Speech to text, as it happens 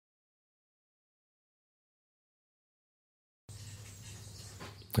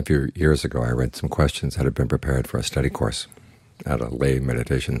A few years ago I read some questions that had been prepared for a study course at a lay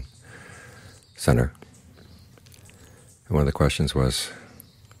meditation center. And one of the questions was,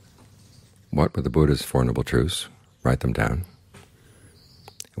 what were the Buddha's Four Noble Truths? Write them down.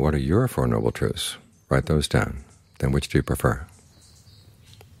 And what are your Four Noble Truths? Write those down. Then which do you prefer?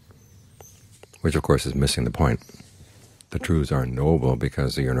 Which, of course, is missing the point. The truths are noble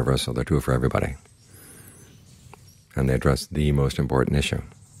because they're universal. They're true for everybody. And they address the most important issue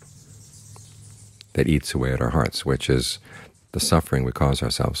that eats away at our hearts, which is the suffering we cause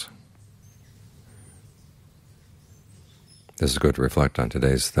ourselves. This is good to reflect on.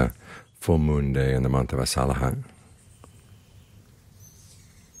 Today's the full moon day in the month of Asalahat,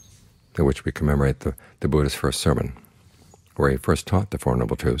 in which we commemorate the Buddha's first sermon, where he first taught the Four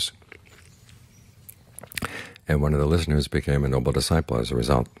Noble Truths. And one of the listeners became a noble disciple as a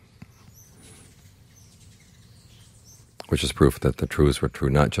result, which is proof that the truths were true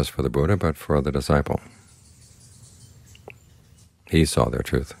not just for the Buddha, but for the disciple. He saw their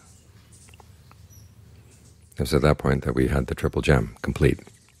truth. It was at that point that we had the triple gem complete.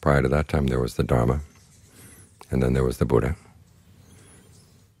 Prior to that time there was the Dhamma, and then there was the Buddha,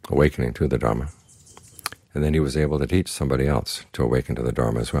 awakening to the Dhamma. And then he was able to teach somebody else to awaken to the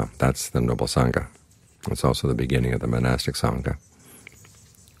Dharma as well. That's the Noble Sangha. It's also the beginning of the monastic Sangha.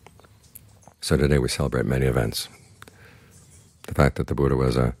 So today we celebrate many events. The fact that the Buddha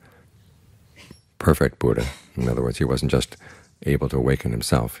was a perfect Buddha. In other words, he wasn't just able to awaken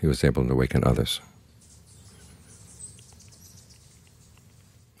himself, he was able to awaken others.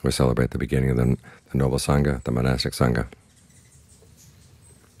 We celebrate the beginning of the Noble Sangha, the monastic Sangha.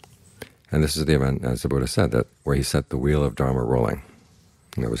 And this is the event, as the Buddha said, that where he set the wheel of Dharma rolling.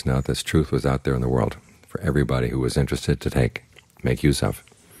 And there was now this truth was out there in the world for everybody who was interested to make use of.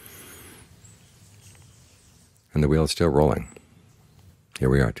 And the wheel is still rolling. Here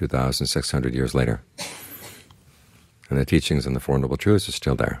we are, 2,600 years later, and the teachings and the Four Noble Truths are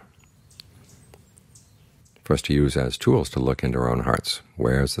still there for us to use as tools to look into our own hearts.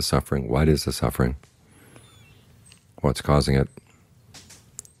 Where is the suffering? What is the suffering? What's causing it?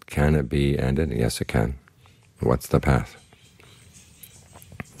 Can it be ended? Yes, it can. What's the path?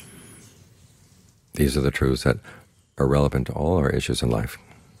 These are the truths that are relevant to all our issues in life,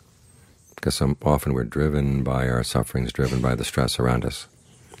 because so often we're driven by our sufferings, driven by the stress around us.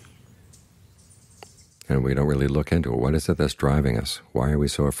 And we don't really look into it. What is it that's driving us? Why are we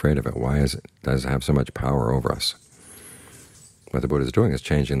so afraid of it? Why does it have so much power over us? What the Buddha is doing is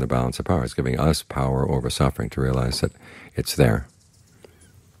changing the balance of power. It's giving us power over suffering to realize that it's there.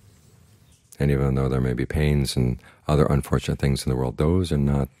 And even though there may be pains and other unfortunate things in the world, those are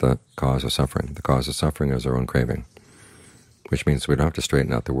not the cause of suffering. The cause of suffering is our own craving, which means we don't have to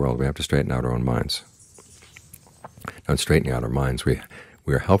straighten out the world. We have to straighten out our own minds. Now, in straightening out our minds, we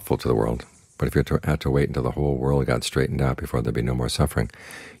are helpful to the world. But if you had to wait until the whole world got straightened out before there'd be no more suffering,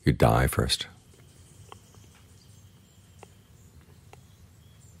 you'd die first.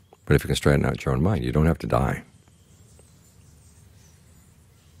 But if you can straighten out your own mind, you don't have to die.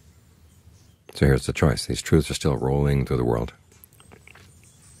 So here's the choice. These truths are still rolling through the world.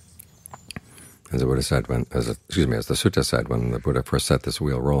 As the Buddha said, as the sutta said, when the Buddha first set this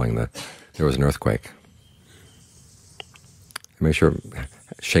wheel rolling, there was an earthquake. Make sure it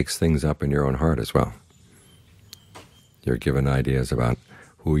shakes things up in your own heart as well. You're given ideas about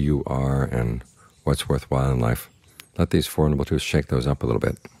who you are and what's worthwhile in life. Let these Four Noble Truths shake those up a little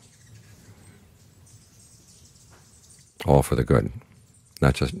bit. All for the good.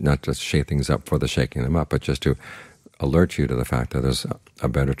 Not just shake things up for the shaking them up, but just to alert you to the fact that there's a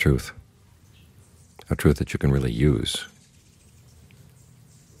better truth, a truth that you can really use,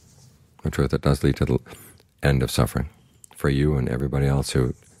 a truth that does lead to the end of suffering for you and everybody else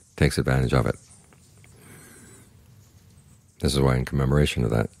who takes advantage of it. This is why in commemoration of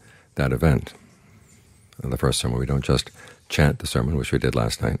that event, the first sermon, we don't just chant the sermon, which we did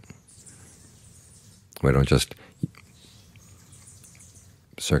last night. We don't just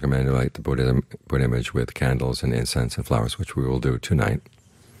circumambulate the Buddha image with candles and incense and flowers, which we will do tonight.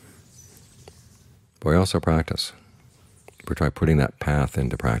 But we also practice. We try putting that path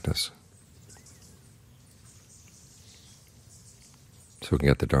into practice, so we can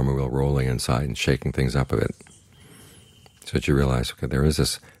get the Dharma wheel rolling inside and shaking things up a bit, so that you realize, okay, there is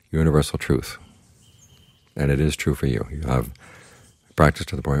this universal truth, and it is true for you. You have practiced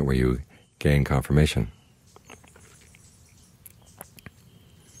to the point where you gain confirmation.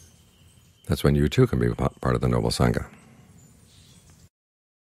 That's when you too can be part of the Noble Sangha.